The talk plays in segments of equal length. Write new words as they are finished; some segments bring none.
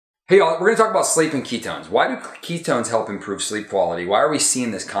Hey y'all, we're going to talk about sleep and ketones. Why do ketones help improve sleep quality? Why are we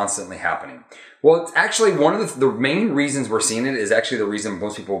seeing this constantly happening? Well, it's actually one of the main reasons we're seeing it is actually the reason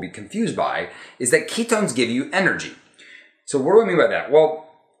most people will be confused by is that ketones give you energy. So what do I mean by that? Well,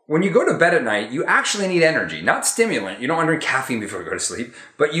 when you go to bed at night, you actually need energy, not stimulant. You don't want to drink caffeine before you go to sleep,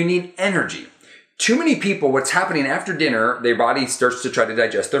 but you need energy. Too many people, what's happening after dinner, their body starts to try to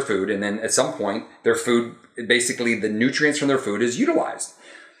digest their food, and then at some point, their food, basically the nutrients from their food is utilized.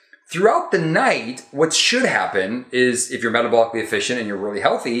 Throughout the night, what should happen is if you're metabolically efficient and you're really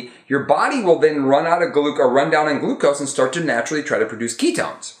healthy, your body will then run down on glucose and start to naturally try to produce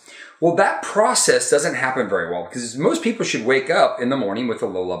ketones. Well, that process doesn't happen very well because most people should wake up in the morning with a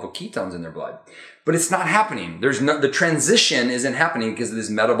low level of ketones in their blood. But it's not happening. The transition isn't happening because of this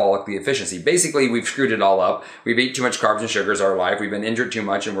metabolically efficiency. Basically, we've screwed it all up. We've eaten too much carbs and sugars our life. We've been injured too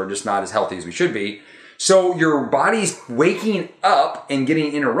much and we're just not as healthy as we should be. So your body's waking up and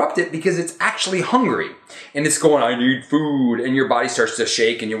getting interrupted because it's actually hungry. And it's going, I need food. And your body starts to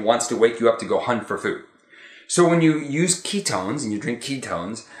shake and it wants to wake you up to go hunt for food. So when you use ketones and you drink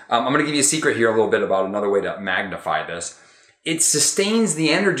ketones, I'm going to give you a secret here a little bit about another way to magnify this. It sustains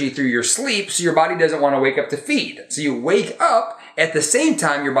the energy through your sleep so your body doesn't want to wake up to feed. So you wake up, at the same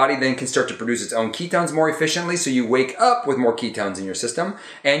time your body then can start to produce its own ketones more efficiently, so you wake up with more ketones in your system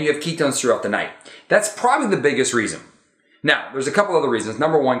and you have ketones throughout the night. That's probably the biggest reason. Now, there's a couple other reasons.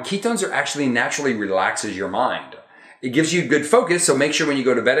 Number one, ketones are actually naturally relaxes your mind. It gives you good focus, so make sure when you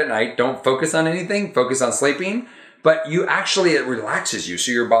go to bed at night, don't focus on anything, focus on sleeping. But it relaxes you,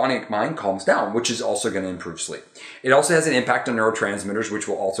 so your mind calms down, which is also going to improve sleep. It also has an impact on neurotransmitters, which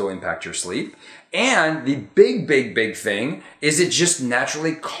will also impact your sleep. And the big thing is it just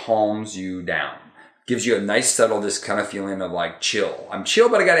naturally calms you down. Gives you a nice, subtle, this kind of feeling of like chill. I'm chill,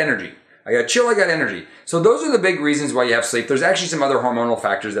 but I got energy. I got chill, I got energy. So those are the big reasons why you have sleep. There's actually some other hormonal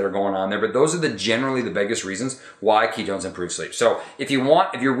factors that are going on there, but those are generally the biggest reasons why ketones improve sleep. So if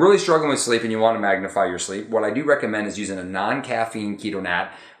you're really struggling with sleep and you want to magnify your sleep, what I do recommend is using a non-caffeine keto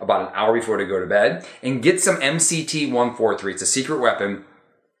nat about an hour before to go to bed and get some MCT 143. It's a secret weapon.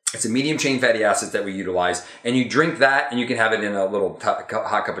 It's a medium chain fatty acids that we utilize, and you drink that and you can have it in a little hot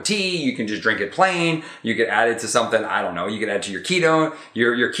cup of tea. You can just drink it plain. You could add it to something, I don't know, you could add to your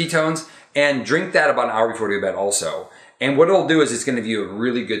ketones and drink that about an hour before you go to bed also. And what it'll do is it's going to give you a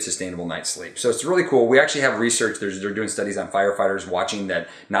really good sustainable night's sleep. So it's really cool. We actually have research, they're doing studies on firefighters watching that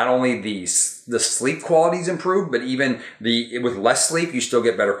not only the sleep qualities improve, but even with less sleep, you still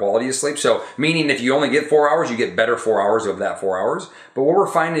get better quality of sleep. So meaning if you only get 4 hours, you get better 4 hours of that 4 hours. But what we're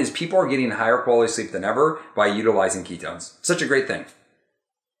finding is people are getting higher quality sleep than ever by utilizing ketones. Such a great thing.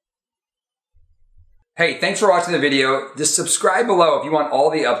 Hey, thanks for watching the video. Just subscribe below if you want all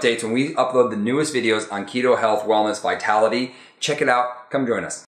the updates when we upload the newest videos on keto, health, wellness, vitality. Check it out. Come join us.